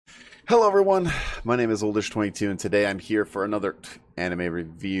Hello, everyone. My name is Oldish22, and today I'm here for another anime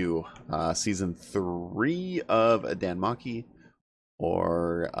review. Season 3 of Danmaki,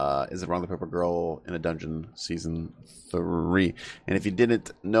 or Is It Wrong the Purple Girl in a Dungeon, Season 3. And if you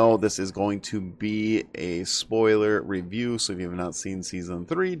didn't know, this is going to be a spoiler review, so if you have not seen Season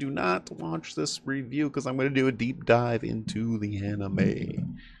 3, do not watch this review, because I'm going to do a deep dive into the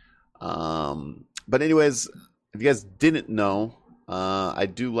anime. But anyways, if you guys didn't know, I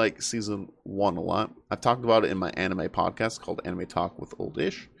do like season 1 a lot. I've talked about it in my anime podcast called Anime Talk with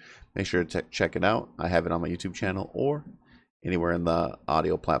Oldish. Make sure to check it out. I have it on my YouTube channel or anywhere in the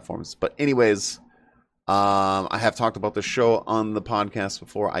audio platforms. But anyways, I have talked about the show on the podcast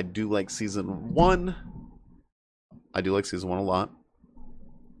before. I do like season 1. I do like season 1 a lot.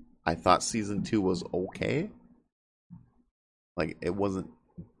 I thought season 2 was okay. Like, it wasn't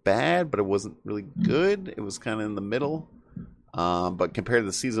bad, but it wasn't really good. It was kind of in the middle. But compared to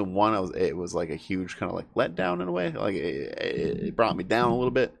the season 1, it was like a huge kind of like letdown in a way. Like it brought me down a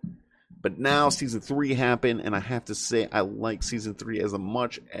little bit. But now season 3 happened, and I have to say I like season 3 as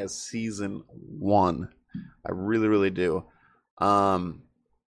much as season 1. I really, really do.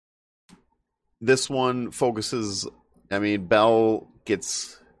 This one focuses. I mean, Bell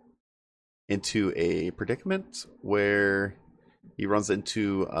gets into a predicament where he runs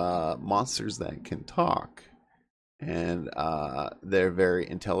into monsters that can talk, and they're very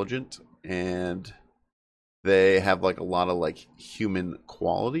intelligent, and they have like a lot of like human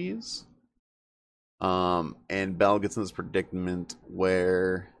qualities. And Bell gets in this predicament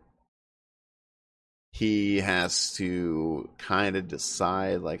where he has to kind of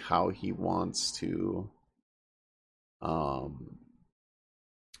decide like how he wants to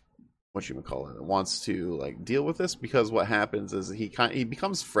what you would call it, wants to like deal with this, because what happens is he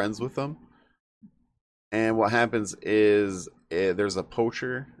becomes friends with them. And what happens is there's a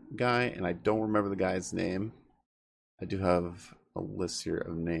poacher guy, and I don't remember the guy's name. I do have a list here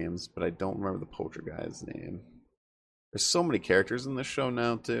of names, but I don't remember the poacher guy's name. There's so many characters in this show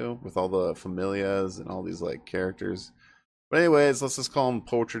now, too, with all the familias and all these like characters. But anyways, let's just call him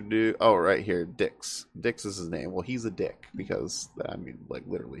Poacher Dude. Oh, right here, Dix. Dix is his name. Well, he's a dick, because, I mean, like,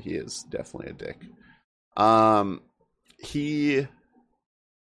 literally, he is definitely a dick.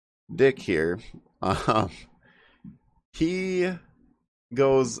 Dick here, he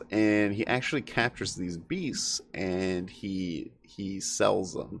goes and he actually captures these beasts, and he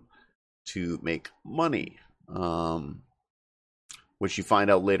sells them to make money. Which you find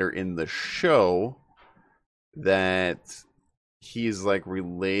out later in the show that he's like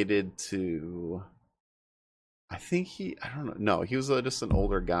related to. I don't know. No, he was just an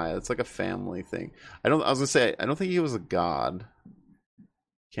older guy. It's like a family thing. I was gonna say I don't think he was a god.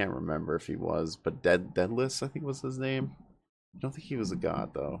 Can't remember if he was, but Deadless, I think was his name. I don't think he was a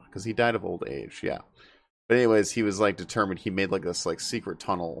god though, because he died of old age. Yeah, but anyways, he was like determined. He made like this like secret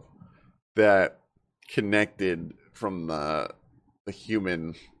tunnel that connected from the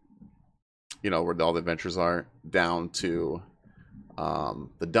human, where all the adventures are, down to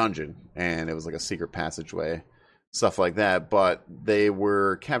the dungeon, and it was like a secret passageway, stuff like that. But they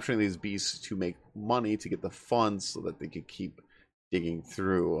were capturing these beasts to make money, to get the funds so that they could keep digging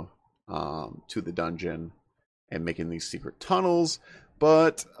through to the dungeon and making these secret tunnels.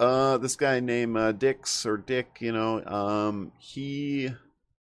 But this guy named Dick,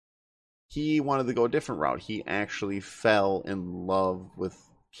 he wanted to go a different route. He actually fell in love with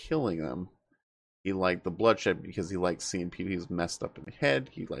killing them. He liked the bloodshed because he liked seeing people who's messed up in the head.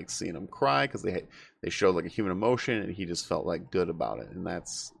 He liked seeing them cry because they showed like a human emotion, and he just felt like good about it. And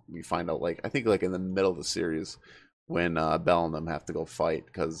that's, we find out like, I think like in the middle of the series, when Bell and them have to go fight,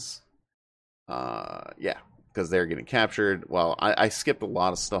 because because they're getting captured. Well, I skipped a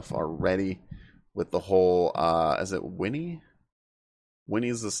lot of stuff already with the whole is it Winnie?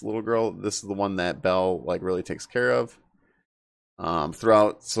 Winnie's this little girl. This is the one that Bell like really takes care of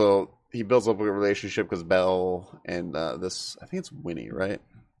throughout. So he builds up a relationship because Bell and this, I think it's Winnie, right?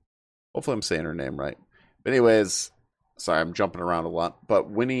 Hopefully I'm saying her name right. But anyways, sorry, I'm jumping around a lot. But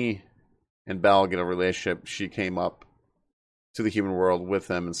Winnie and Bell get a relationship. She came up to the human world with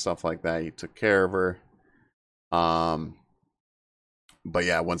him and stuff like that. He took care of her. But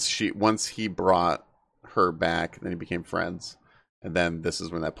yeah, once he brought her back, then he became friends. And then this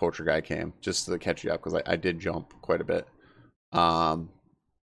is when that poacher guy came, just to catch you up, because I did jump quite a bit. But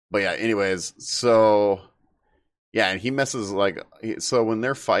yeah, anyways, so yeah, and he messes so when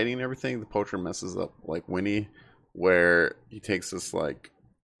they're fighting and everything, the poacher messes up like Winnie, where he takes this like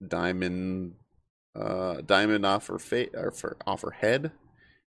diamond off her face, or off her head,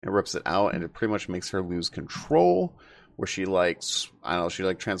 and rips it out, and it pretty much makes her lose control. where she like I don't know, she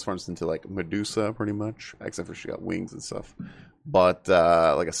like transforms into like Medusa pretty much, except for she got wings and stuff. But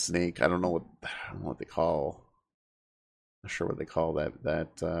like a snake. I don't know what they call. Not sure what they call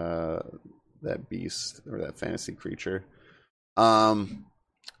that beast or that fantasy creature. Um,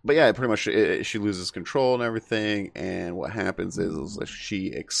 but yeah, pretty much she loses control and everything. And what happens is like, she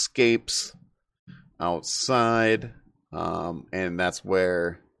escapes outside, and that's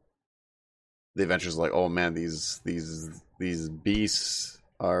where the adventure's like, oh man, these beasts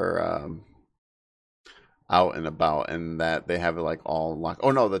are out and about, and that they have it like all locked.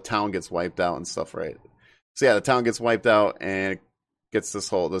 Oh no, the town gets wiped out and stuff, right? So yeah, the town gets wiped out and gets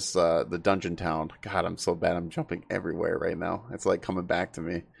the dungeon town. God, I'm so bad. I'm jumping everywhere right now. It's like coming back to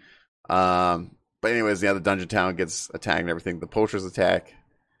me. But anyways, yeah, the dungeon town gets attacked and everything. The poachers attack,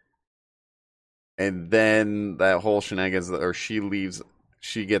 and then that whole shenanigans, or she leaves,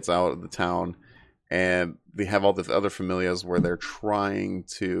 she gets out of the town, and they have all the other familias where they're trying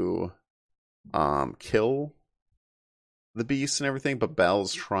to kill the beasts and everything, but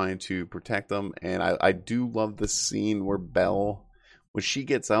Belle's trying to protect them. And I do love the scene where Belle, when she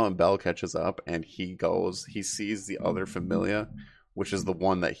gets out and Belle catches up, and he sees the other familia, which is the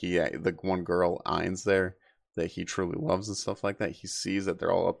one that the one girl Ain's there that he truly loves and stuff like that. He sees that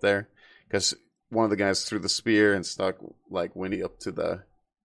they're all up there because one of the guys threw the spear and stuck like Winnie up to the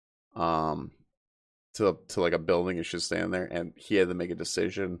to like a building, and she's standing there, and he had to make a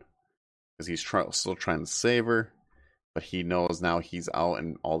decision because he's still trying to save her, but he knows now he's out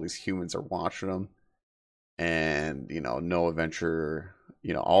and all these humans are watching him, and no adventure,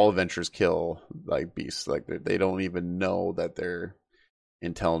 all adventures kill like beasts, like they don't even know that they're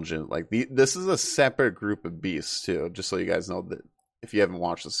intelligent. Like this is a separate group of beasts too, just so you guys know, that if you haven't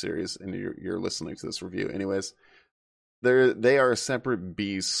watched the series and you're listening to this review anyways, they are separate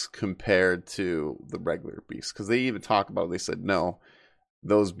beasts compared to the regular beasts, because they even talk about it. They said no,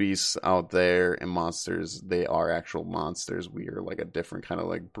 those beasts out there and monsters, they are actual monsters. We are like a different kind of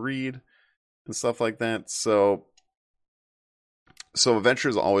like breed and stuff like that. So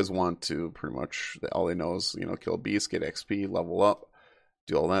adventurers always want to pretty much, all they know is kill beasts, get XP, level up,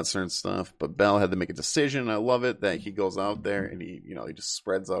 do all that certain stuff. But Belle had to make a decision. I love it that he goes out there and he just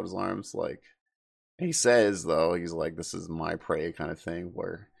spreads out his arms, like, and he says, though, he's like, this is my prey kind of thing,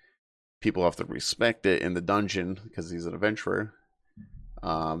 where people have to respect it in the dungeon because he's an adventurer.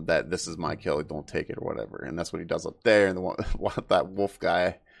 That this is my kill, don't take it or whatever. And that's what he does up there. And that wolf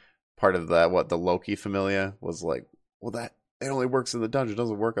guy, part of that, the Loki familia, was like, well, that it only works in the dungeon, it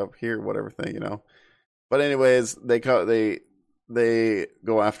doesn't work up here, whatever thing, But anyways, they go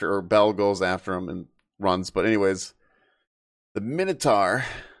after, or Belle goes after him and runs. But anyways, the Minotaur,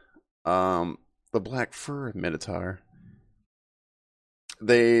 the black fur Minotaur,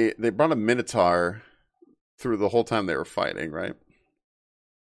 they brought a Minotaur through the whole time they were fighting, right?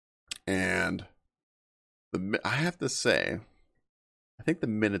 And I have to say, I think the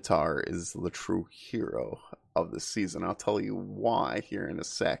Minotaur is the true hero of the season. I'll tell you why here in a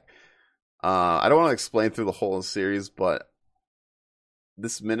sec. I don't want to explain through the whole series, but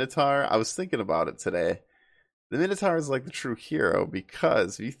this Minotaur, I was thinking about it today. The Minotaur is like the true hero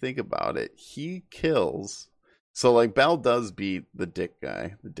because if you think about it, he kills. So like Belle does beat the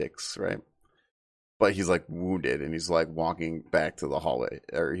Dicks, right? But he's like wounded and he's like walking back to the hallway,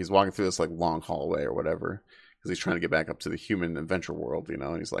 or he's walking through this like long hallway or whatever, because he's trying to get back up to the human adventure world,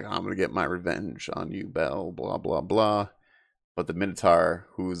 and he's like, I'm gonna get my revenge on you, Belle, blah blah blah. But the Minotaur,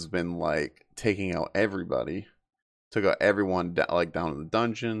 who's been like taking out everybody, took out everyone down in the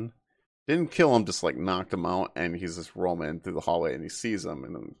dungeon, didn't kill him, just like knocked him out, and he's just roaming through the hallway and he sees him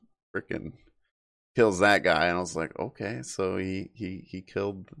and then freaking kills that guy. And I was like, okay, so he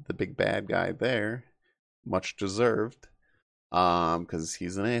killed the big bad guy there, much deserved, because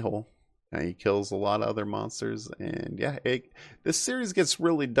he's an a-hole and he kills a lot of other monsters. And yeah, this series gets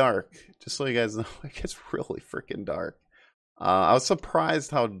really dark, just so you guys know. It gets really freaking dark. I was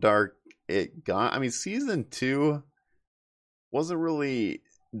surprised how dark it got. I mean, season 2 wasn't really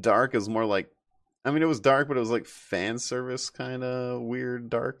dark. It was more like, I mean, it was dark, but it was like fan service kind of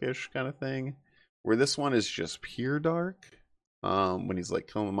weird, darkish kind of thing. Where this one is just pure dark. When he's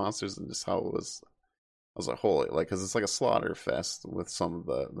like killing the monsters, and just how it was. I was like, holy, like, because it's like a slaughter fest with some of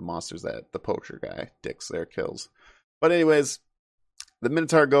the monsters that the poacher guy Dix there kills. But anyways, the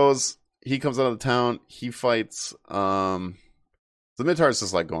Minotaur goes. He comes out of the town. He fights. The Minotaur's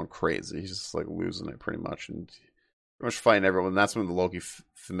just like going crazy. He's just like losing it pretty much, and pretty much fighting everyone. And that's when the Loki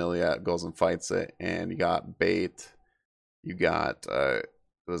familia goes and fights it. And you got Bait. You got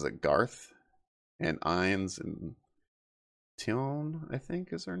was it Garth and Ainz and Tion, I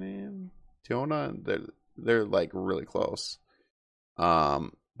think is her name. Tiona. they're like really close.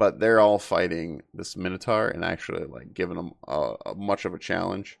 But they're all fighting this Minotaur and actually like giving them a much of a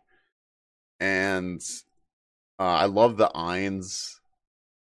challenge. And I love the Ainz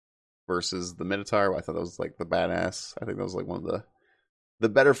versus the Minotaur. I thought that was like the badass. I think that was like one of the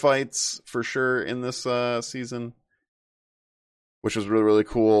better fights for sure in this season, which was really really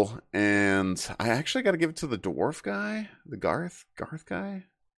cool. And I actually got to give it to the dwarf guy, the Garth guy.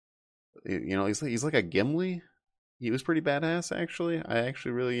 You know, he's like a Gimli. He was pretty badass actually. I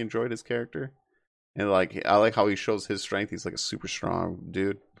actually really enjoyed his character, and like I like how he shows his strength. He's like a super strong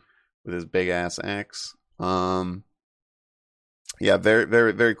dude with his big ass axe. Yeah, very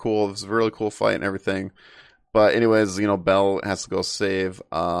very very cool. It was a really cool fight and everything. But anyways, you know, Belle has to go save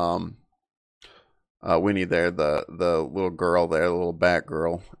Winnie there, the little girl there, the little bat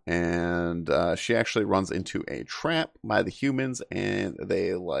girl, and she actually runs into a trap by the humans, and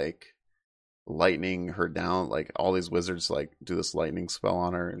they like lightning her down. Like all these wizards like do this lightning spell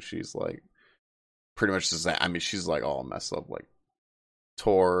on her, and she's like pretty much just. I mean, she's like all messed up, like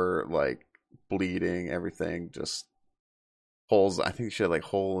tore, like bleeding, everything, just holes. I think she had like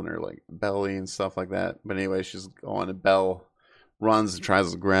hole in her like belly and stuff like that. But anyway, she's going, and Belle runs and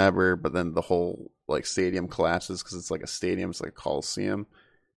tries to grab her, but then the whole like stadium collapses because it's like a stadium, it's like a coliseum.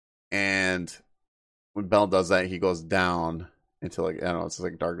 And when Belle does that, he goes down into like I don't know, it's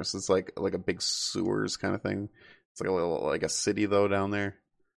like darkness. It's like a big sewers kind of thing. It's like a little like a city though down there.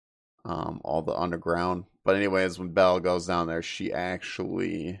 All the underground. But anyways, when Belle goes down there, she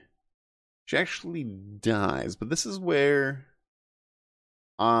actually dies. But this is where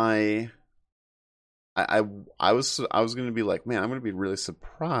I was gonna be like, man, I'm gonna be really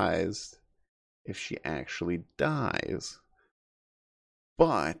surprised if she actually dies.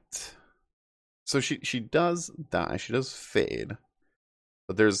 But so she does die, she does fade.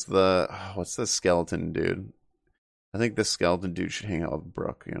 But there's what's the skeleton dude? I think the skeleton dude should hang out with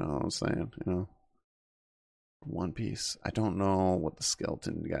Brooke, you know what I'm saying? You know? One Piece. I don't know what the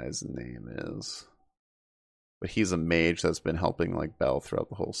skeleton guy's name is. But he's a mage that's been helping like Belle throughout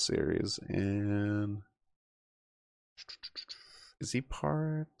the whole series. And is he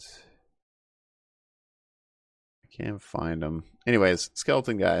part? I can't find him. Anyways,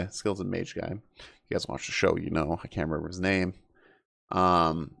 skeleton mage guy. You guys watch the show, you know. I can't remember his name.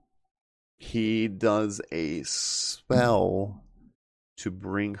 He does a spell to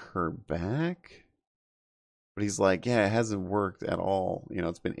bring her back. But he's like, yeah, it hasn't worked at all. You know,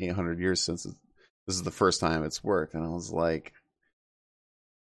 it's been 800 years since this is the first time it's worked. And I was like,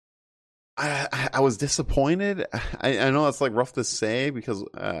 I was disappointed. I know it's like rough to say because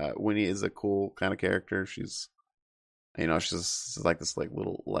Winnie is a cool kind of character. She's, you know, she's like this like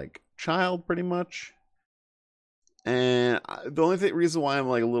little like child pretty much. And the only reason why I'm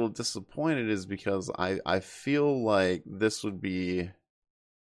like a little disappointed is because I feel like this would be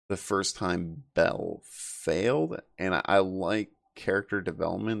the first time Belle failed, and I like character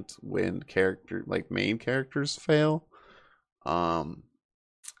development when main characters fail, and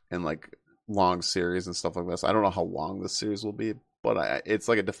like long series and stuff like this. I don't know how long this series will be, but it's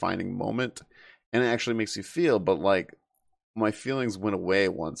like a defining moment, and it actually makes you feel. But like my feelings went away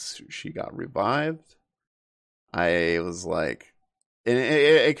once she got revived. I was like, and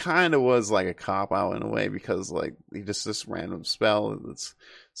it kind of was like a cop out in a way because like he just this random spell it's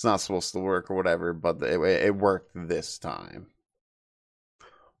not supposed to work or whatever, but it worked this time.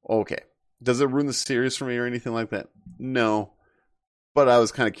 Okay, does it ruin the series for me or anything like that? No, but I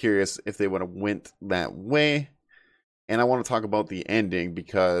was kind of curious if they would have went that way, and I want to talk about the ending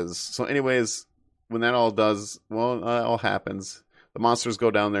because so anyways, when that all happens, the monsters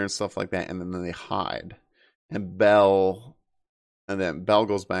go down there and stuff like that, and then they hide. And then Belle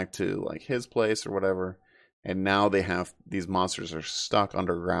goes back to like his place or whatever, and now they have these monsters are stuck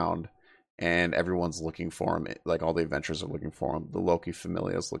underground, and everyone's looking for them. Like all the adventurers are looking for them. The Loki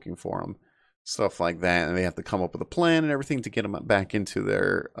Familia is looking for them, stuff like that, and they have to come up with a plan and everything to get them back into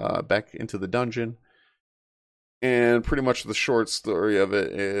back into the dungeon. And pretty much the short story of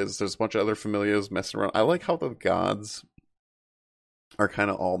it is there's a bunch of other familiars messing around. I like how the gods are kind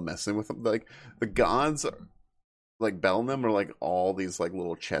of all messing with them. Like the gods like Belle and them are like all these like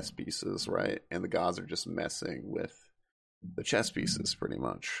little chess pieces, right? And the gods are just messing with the chess pieces pretty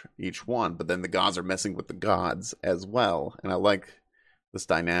much, each one. But then the gods are messing with the gods as well. And I like this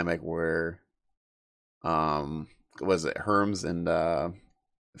dynamic where was it Hermes and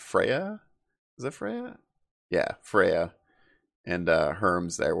Freya? Is it Freya? Yeah, Freya and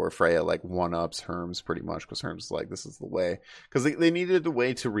Hermes there, where Freya like one ups Hermes pretty much because Hermes is like this is the way because they needed a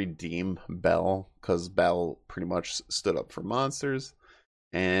way to redeem Belle because Belle pretty much stood up for monsters,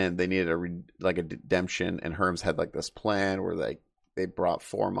 and they needed like a redemption, and Herms had like this plan where they brought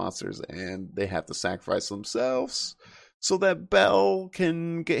four monsters and they have to sacrifice themselves so that Bell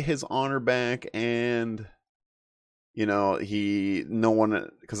can get his honor back. And no one,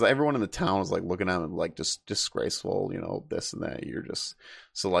 because everyone in the town was like looking at him like just disgraceful, this and that. You're just,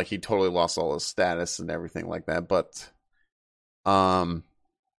 so like he totally lost all his status and everything like that. But what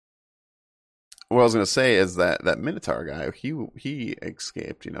I was gonna say is that Minotaur guy, he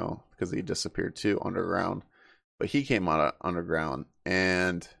escaped, because he disappeared too underground, but he came out of underground.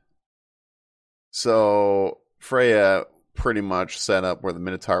 And so Freya pretty much set up where the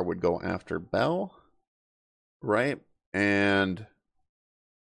Minotaur would go after Bell, right? And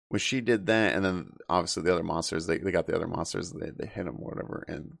when she did that, and then obviously the other monsters, they got the other monsters, they hit him or whatever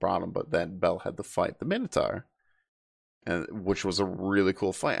and brought him, but then Bell had to fight the Minotaur, and which was a really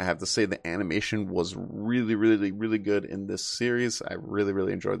cool fight. I have to say the animation was really, really, really good in this series. I really,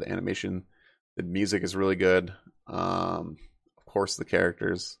 really enjoyed the animation. The music is really good. Of course, the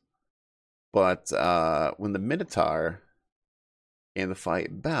characters. But when the Minotaur came to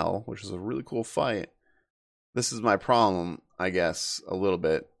fight Bell, which was a really cool fight, this is my problem, I guess, a little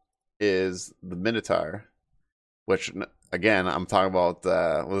bit, is the Minotaur, which, again, I'm talking about,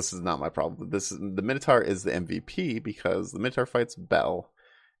 well, this is not my problem. The Minotaur is the MVP because the Minotaur fights Bell.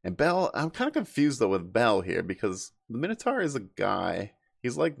 And Bell, I'm kind of confused, though, with Bell here, because the Minotaur is a guy.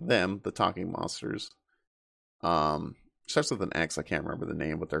 He's like them, the talking monsters. Starts with an X. I can't remember the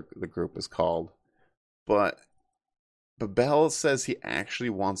name, what the group is called. But Bell says he actually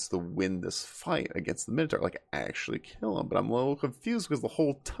wants to win this fight against the Minotaur, like actually kill him. But I'm a little confused because the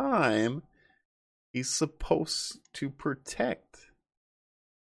whole time he's supposed to protect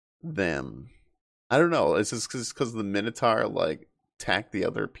them. I don't know. Is this because the Minotaur like attacked the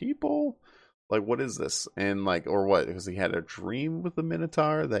other people? Like, what is this? And like, or what? Because he had a dream with the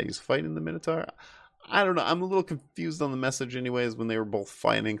Minotaur that he's fighting the Minotaur. I don't know. I'm a little confused on the message, anyways, when they were both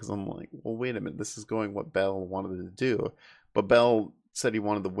fighting, because I'm like, well, wait a minute. This is going what Bell wanted to do. But Bell said he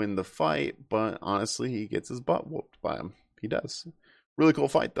wanted to win the fight, but honestly, he gets his butt whooped by him. He does. Really cool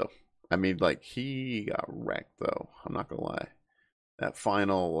fight, though. I mean, like, he got wrecked, though. I'm not gonna lie. That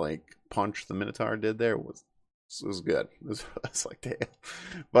final, like, punch the Minotaur did there was good. It was like, damn.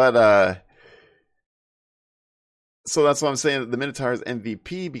 But, so that's what I'm saying. The Minotaur is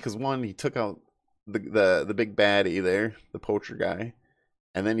MVP because, one, he took out the big baddie there, the poacher guy,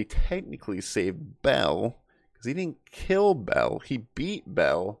 and then he technically saved Bell because he didn't kill Bell, he beat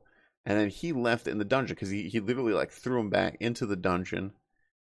Bell, and then he left in the dungeon because he literally like threw him back into the dungeon,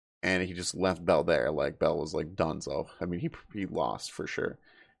 and he just left Bell there. Like Bell was like donezo. I mean, he lost for sure,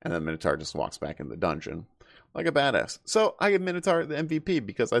 and then Minotaur just walks back in the dungeon like a badass. So I give Minotaur the MVP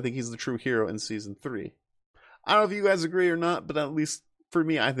because I think he's the true hero in season 3. I don't know if you guys agree or not, but at least for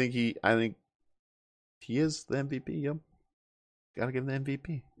me, I think he is the MVP. Yep. Gotta give him the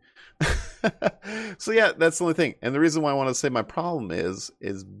MVP. So yeah, that's the only thing. And the reason why I want to say my problem is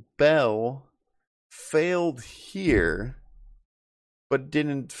Bell failed here, but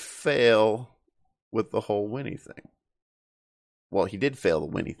didn't fail with the whole Winnie thing. Well, he did fail the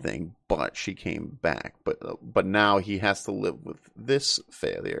Winnie thing, but she came back. But now he has to live with this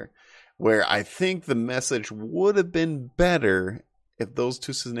failure, where I think the message would have been better if those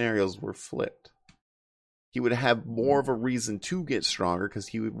two scenarios were flipped. He would have more of a reason to get stronger because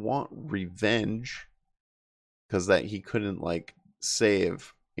he would want revenge because that he couldn't like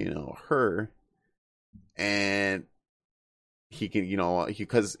save, her, and he can,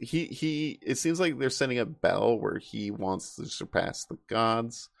 because he it seems like they're setting up Bell where he wants to surpass the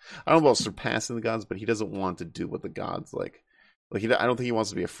gods. I don't know about surpassing the gods, but he doesn't want to do what the gods like. Like I don't think he wants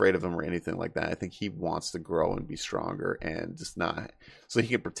to be afraid of them or anything like that. I think he wants to grow and be stronger and just not so he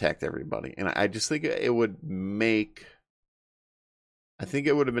can protect everybody. And I just think it would I think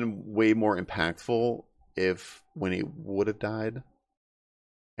it would have been way more impactful if Winnie would have died,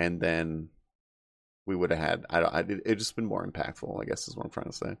 and then we would have had it just been more impactful, I guess is what I'm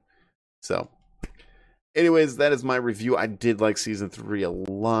trying to say. So, anyways, that is my review. I did like season 3 a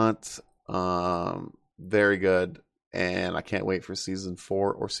lot. Very good. And I can't wait for season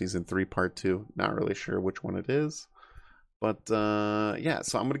 4 or season 3 part 2. Not really sure which one it is. But yeah,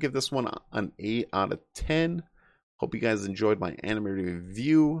 so I'm going to give this one an 8 out of 10. Hope you guys enjoyed my anime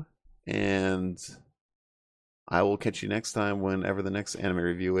review. And I will catch you next time whenever the next anime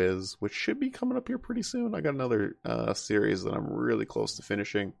review is, which should be coming up here pretty soon. I got another series that I'm really close to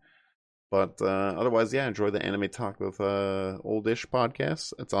finishing. But otherwise, yeah, enjoy the Anime Talk with Oldish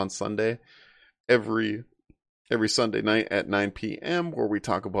podcast. It's on Sunday. Every every Sunday night at 9 p.m., where we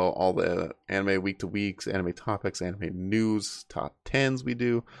talk about all the anime week to weeks, anime topics, anime news, top 10s we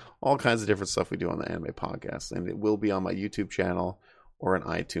do, all kinds of different stuff we do on the anime podcast. And it will be on my YouTube channel or on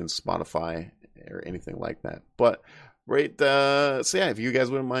iTunes, Spotify, or anything like that. But right, so yeah, if you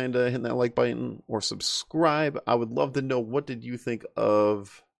guys wouldn't mind hitting that like button or subscribe, I would love to know, what did you think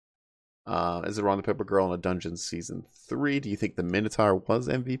of Is It Wrong the Paper Girl in a Dungeon Season 3? Do you think the Minotaur was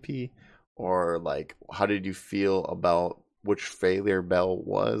MVP? Or, like, how did you feel about which failure Bell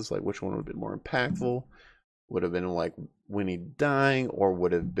was? Like, which one would have been more impactful? Would have been, like, Winnie dying, or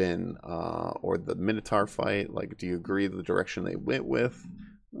would have been, or the Minotaur fight? Like, do you agree with the direction they went with?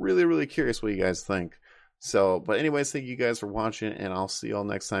 Really, really curious what you guys think. So, but anyways, thank you guys for watching, and I'll see y'all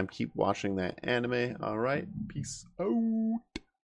next time. Keep watching that anime. All right, peace out.